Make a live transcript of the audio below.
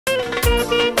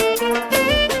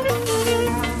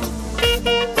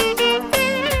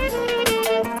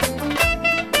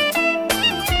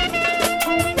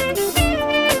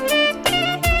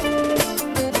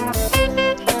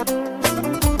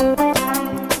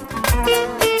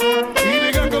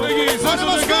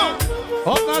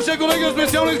Вашите колеги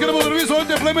специално искат да поздрави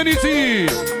своите племеници.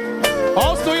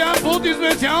 Остоян Пути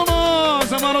специално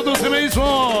за малото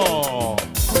семейство.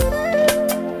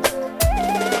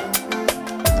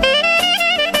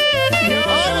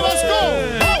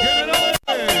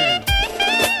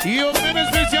 И от мене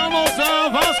специално за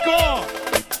Васко.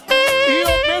 И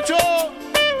от Мечо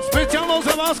специално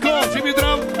за Васко. Ще ми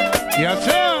драм.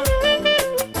 Яча.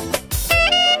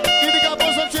 И така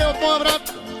поздравче от моя брат.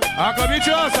 Ако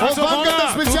обича, от банката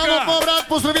специално от моя брат.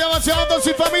 Поздравява цялата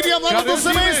си фамилия, младото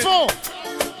семейство.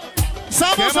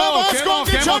 Само за Васко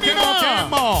Кичанина.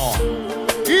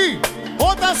 И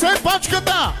от Асен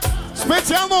пачката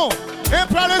специално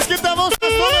е пралеската в 100.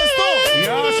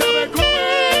 Яша бе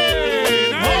куме!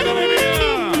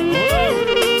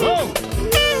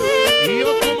 И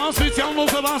от кома специално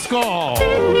за Васко.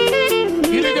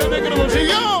 И нека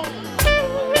продължи.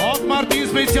 От Мартин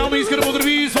специално иска да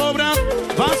поздрави своя брат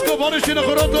Васко, водещи на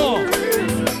хорото.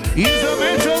 И за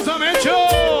Мечо, за Мечо!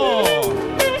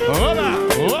 Ола,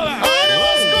 ола! Айде,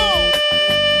 Васко!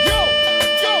 Йо,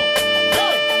 йо, йо,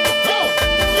 йо,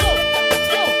 йо,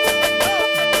 йо!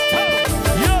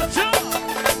 Яча!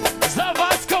 За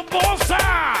Васко боса!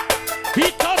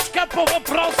 И точка по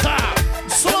въпроса!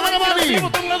 Слава на Мани!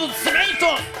 Красивото младото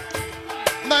семейство!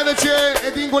 Най-вече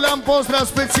един голям поздрав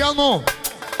специално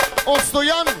от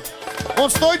Стоян,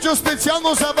 от Стойчо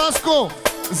специално за Васко,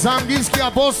 за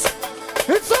английския бос.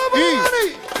 И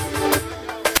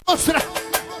поздрав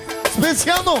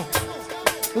специално.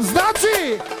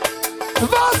 Значи,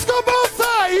 Васко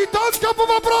боса и точка по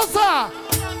въпроса.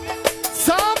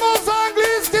 Само за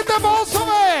английските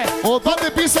босове. От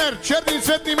Бате Писер, черни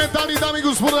цветни метали, дами и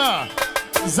господа.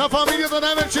 За фамилията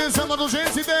най-вече, за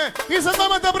младоженците и за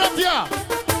двамата братя.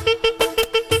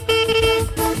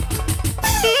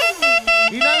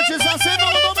 И най-вече за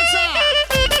седмала домеца.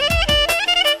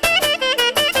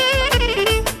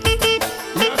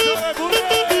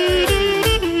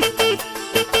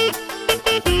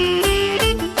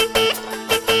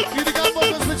 И така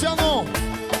после специално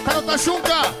Карата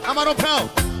Шунка, Амаропел.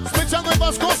 Специално е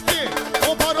Басковски,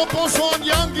 Опаро Пошлан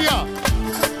Янгия.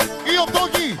 И от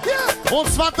Доги,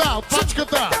 от свата, от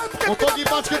пачката. От Доги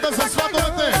пачката за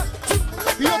сватовете.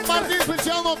 И от Мартин,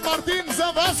 специално от Мартин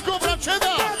за Васко,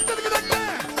 братчета.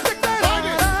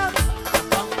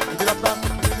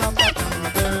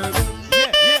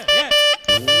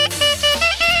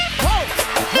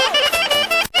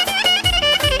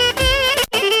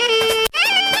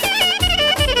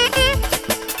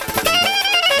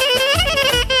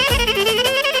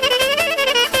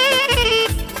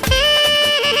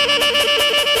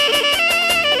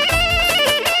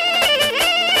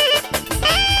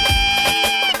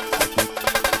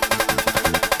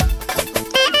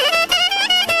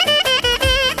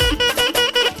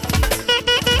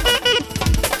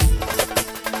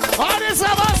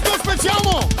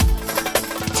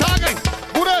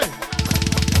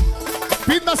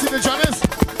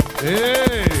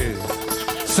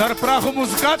 Сар прахо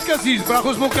музикачка си,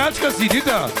 прахо смукачка си,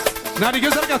 дита. Нали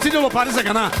ги сърка си дело пари за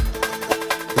гана.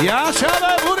 Я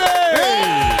шабе буре!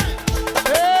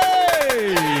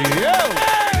 Ей! Йоу!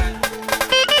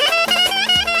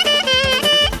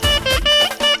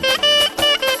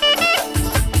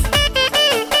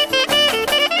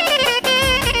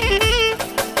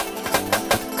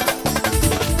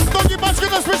 Токи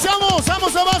пачката специално, само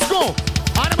за Васко.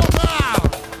 Аре мота!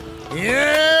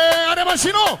 Аре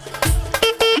машино!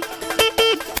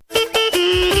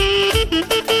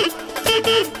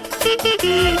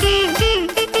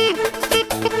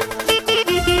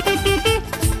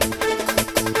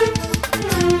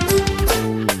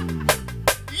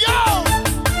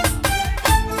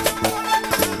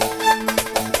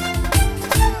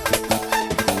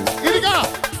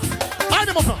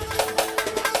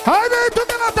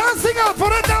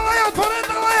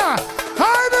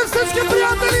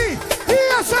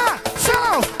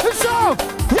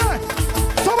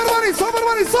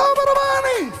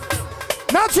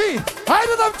 Значи,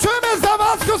 хайде да чуеме за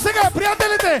Васко сега,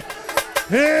 приятелите!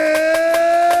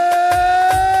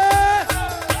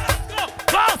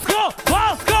 Васко!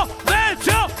 Васко!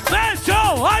 Мечо!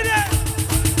 Мечо! Хайде!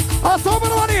 А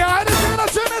собървани, хайде сега да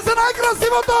чуеме за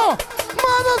най-красивото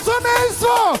младо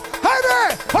семейство!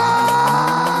 Хайде!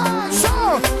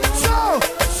 Шоу! Шоу!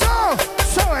 Шоу!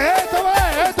 Шоу!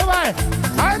 Ето бе!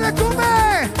 Хайде,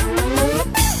 куме!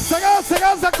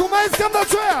 Сега за куме искам да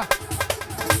чуя!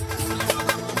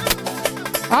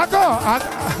 Ако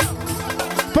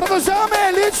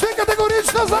продължаваме лично и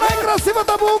категорично за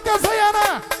най-красивата булка за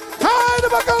Яна. Хайде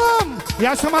бакалам!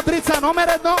 Яша матрица номер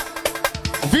 1.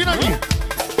 Винаги!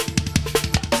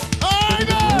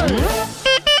 Хайде!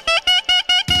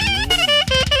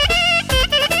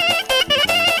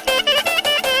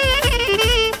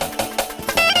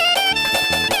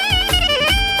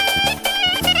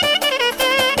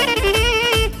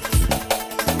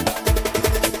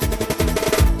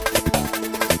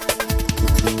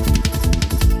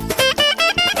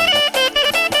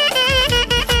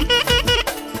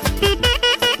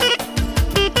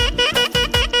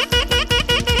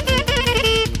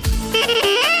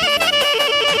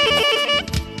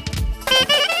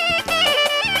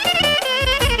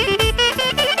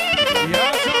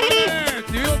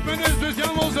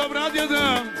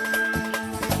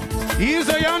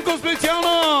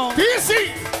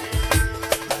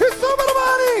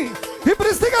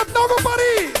 пристигат много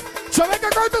пари. Човека,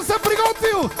 който се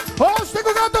приготвил още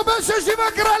когато беше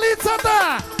жива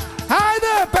кралицата.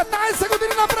 Хайде, 15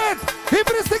 години напред и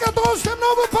пристигат още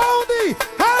много паунди.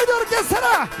 Хайде,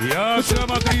 оркестъра! Яша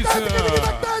матрица!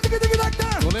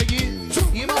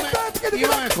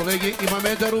 Колеги,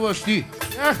 имаме даруващи.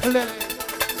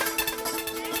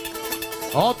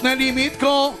 Отнели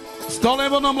Митко 100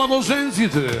 лева на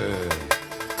младоженците.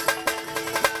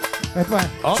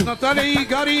 От Наталия и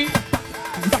Гари.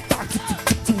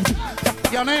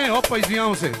 Я не, опа,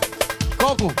 извинявам се.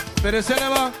 Колко? 50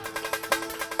 лева.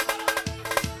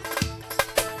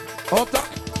 Ота.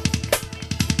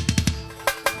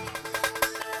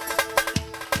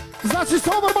 Значи,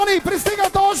 Собърмани,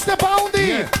 пристигат още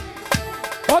паунди.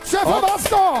 От шефа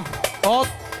Васко. От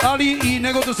Али и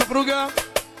неговата съпруга.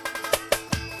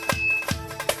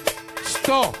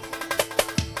 100.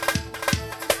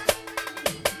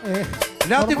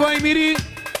 Лятива и Мири.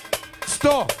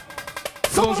 100.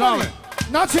 Продължаваме.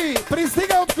 Значи,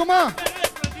 пристига от кума.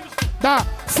 Да,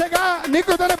 сега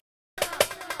никой да не...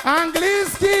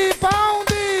 Английски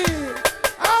паунди!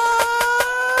 Айде!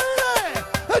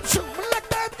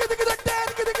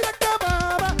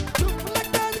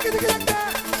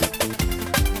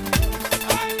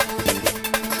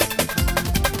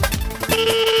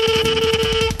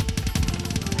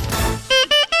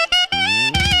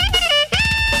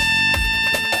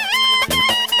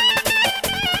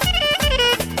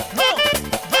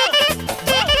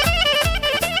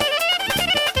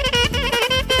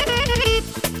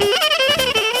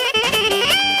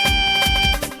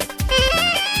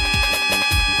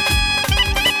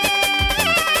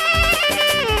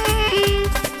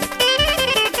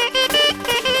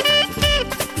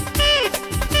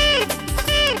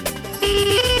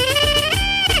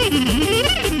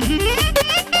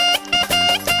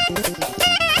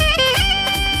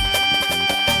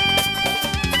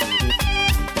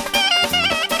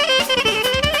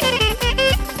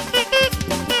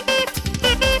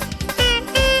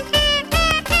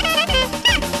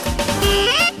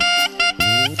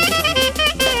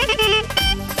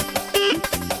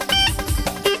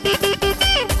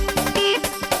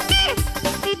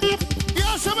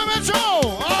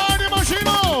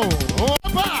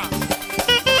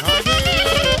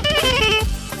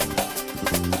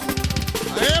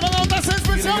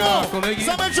 Колеги,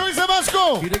 за Мечо и за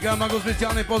Васко! и така много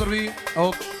специални поздрави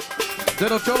от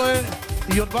Дедо Чоле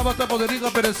и от бабата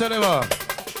подариха 50 лева.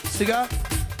 Сега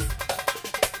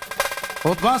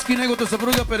от Васки и неговата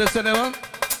съпруга 50 лева.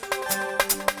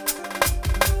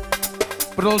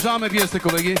 Продължаваме, вие сте,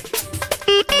 колеги.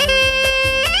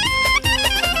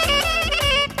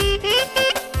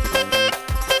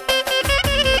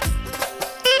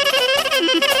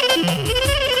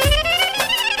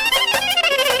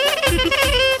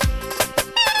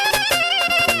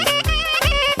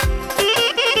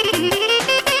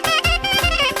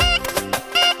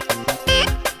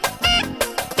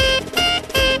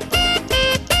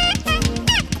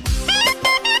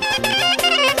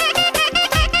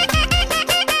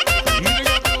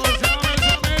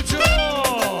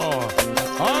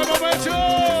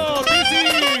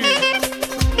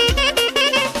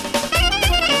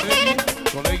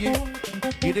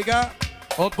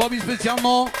 От Боби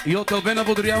специално и от Албена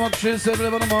подаряват 60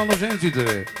 лева на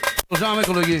младоженците. Продължаваме,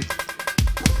 колеги.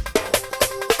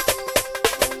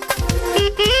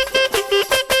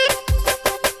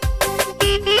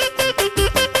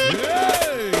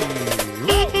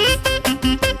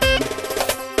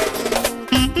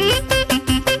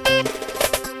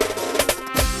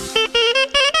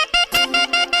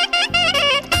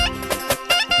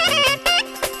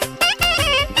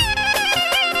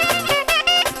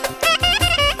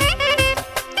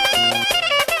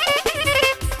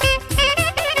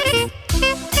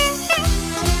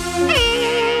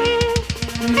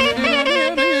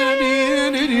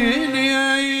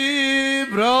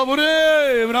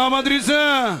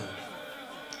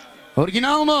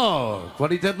 Оригинално,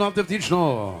 квалитетно,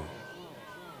 автентично.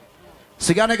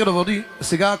 Сега нека да води,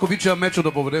 сега ако обича Мечо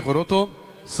да поведе хорото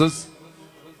с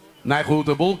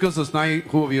най-хубавата булка, с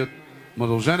най-хубавият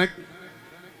младоженек.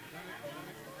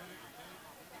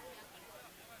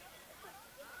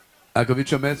 Ако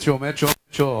обича Мечо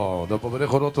да поведе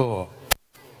хорото.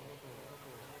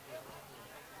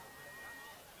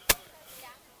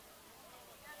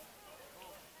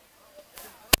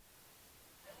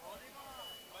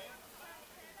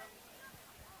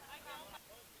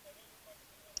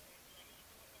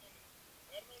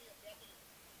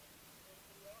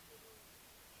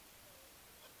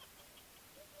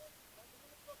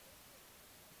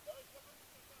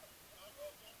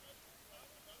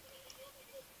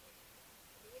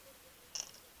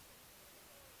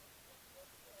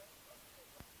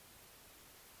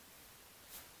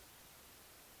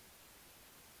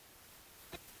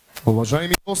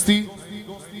 Уважаеми гости,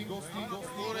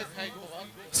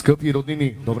 скъпи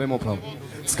роднини, добре му прав.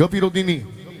 Скъпи роднини,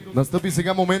 настъпи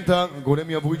сега момента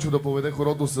големия Войчо да поведе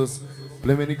хорото с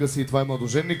племенника си и това е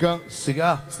младоженника.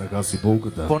 Сега, си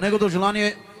болката. по негото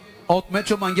желание от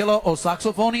Мечо Мангела о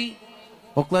саксофони,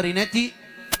 о кларинети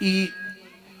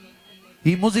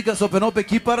и музика со Пенопе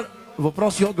Кипар,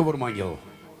 въпрос и отговор, Мангел.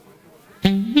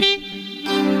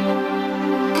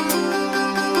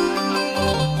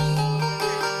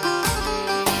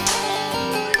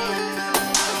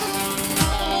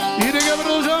 И сега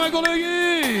продължаваме,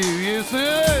 колеги! Вие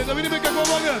сте, да видим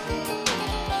какво могат!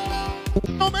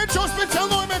 Мечо,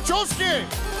 специално е мечовски!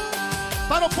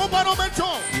 Паро мечо!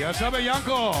 Я шабе,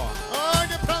 Янко!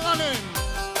 Айде, прагален!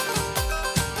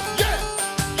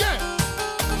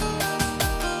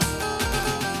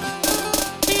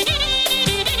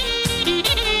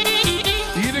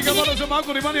 За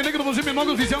малко внимание, нека да вложим и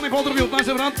много официални поздрави от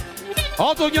нашия брат.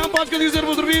 От Огнян Пачка Дизер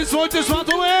поздрави своите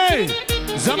сватове!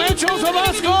 За Мечо, за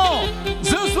Васко,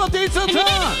 за сватицата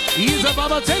и за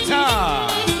баба Цеца!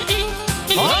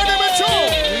 Айде, Мечо!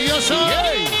 Яша!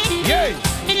 Ей!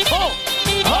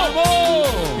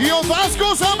 И от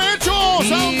Васко за Мечо!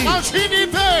 За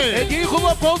машините! Един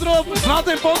хубав поздрав,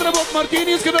 знатен поздрав от Мартин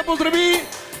иска да поздрави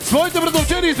своите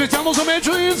братовчери, специално за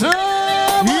Мечо и за Васко!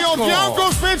 И от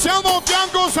Янко, специално от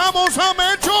Янко, само за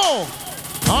Мечо!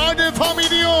 Айде,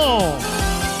 фамилио!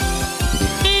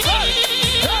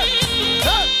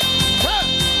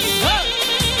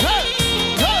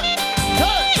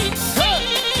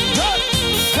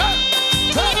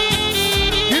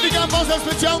 И така, после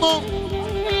специално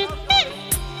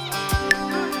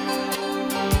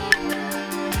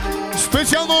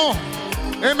специално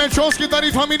е Мечовски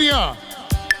дари фамилия!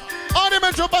 Айде,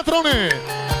 Мечо, патроне!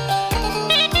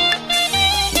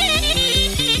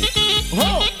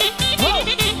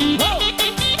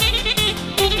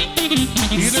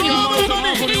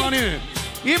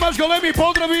 Имаш големи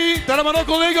поздрави, Тарамано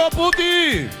колега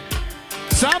Пути!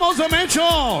 Само за Мечо,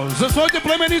 за своите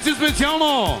племеници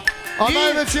специално! А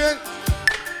най-вече...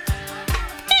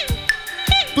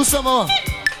 Ту само!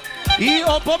 И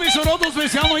от Побишо Родо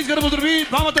специално иска да поздрави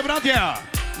двамата братя!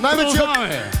 Най-вече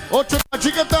от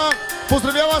чорбаджиката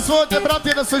поздравява своите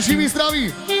братя да са живи и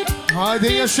здрави!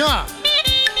 Хайде, Яша!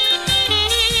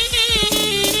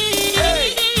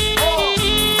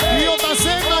 И от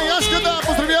Асена Яшката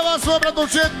поздравява своя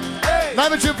братовчет!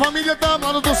 Най-вече фамилията,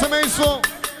 младото семейство!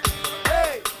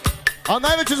 А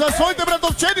най-вече за своите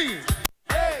братовчеди!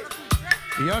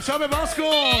 Яша бе, Васко!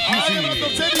 Айде,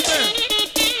 братовчедите!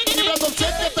 И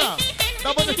братовчетката!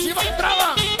 Да бъде жива и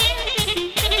здрава!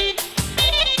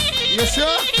 Яша!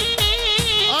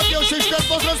 Ангел Шишкар,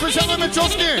 поздрав специално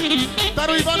Мечовски!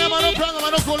 Таро Иване, Амаро Пран,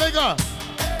 Амаро колега!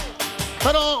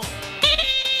 Таро...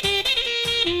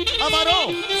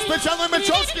 Амаро, специално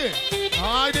Мечовски!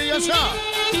 Айде, Яша!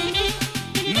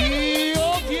 И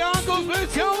от Янко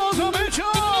специално за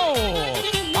Мечо!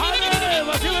 Айде,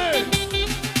 Василе!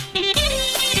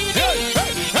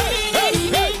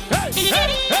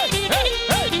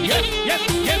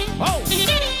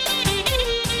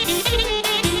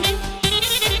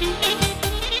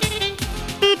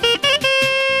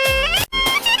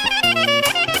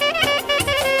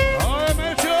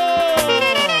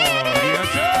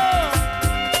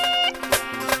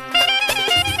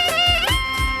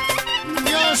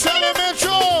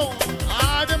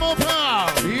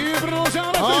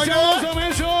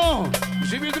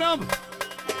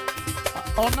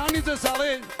 Onanice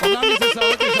sale, te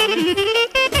sale.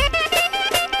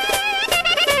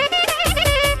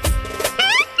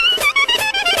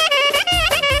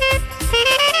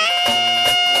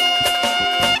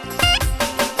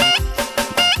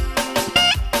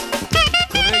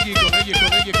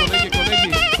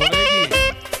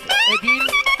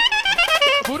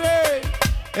 Колеги.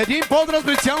 Един поздрав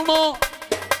специално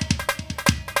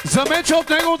за Мечо от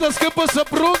неговата скъпа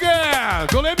съпруга!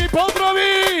 Големи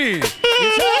поздрави!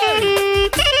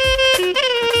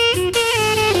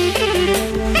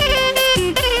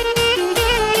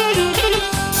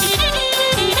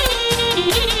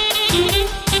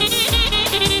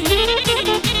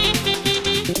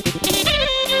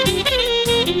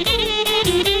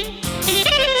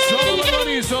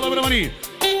 Соло-брамани!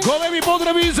 Големи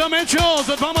поздрави за Мечо,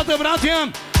 за двамата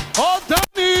братя от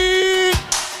Дани!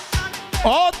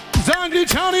 От за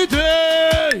англичаните!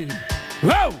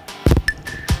 Вау!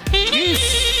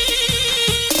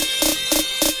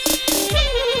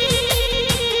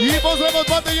 И поздрав от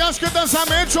бате Яшката за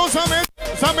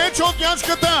Мечо от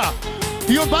Яшката!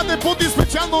 И от бате Пути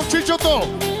специално от Чичото!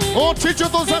 От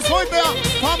Чичото за своята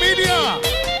фамилия!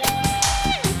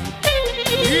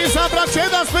 И за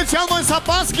брачеда специално и за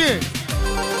паски.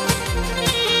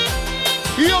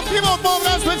 И от има от моя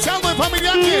брат специално и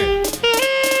фамилияки.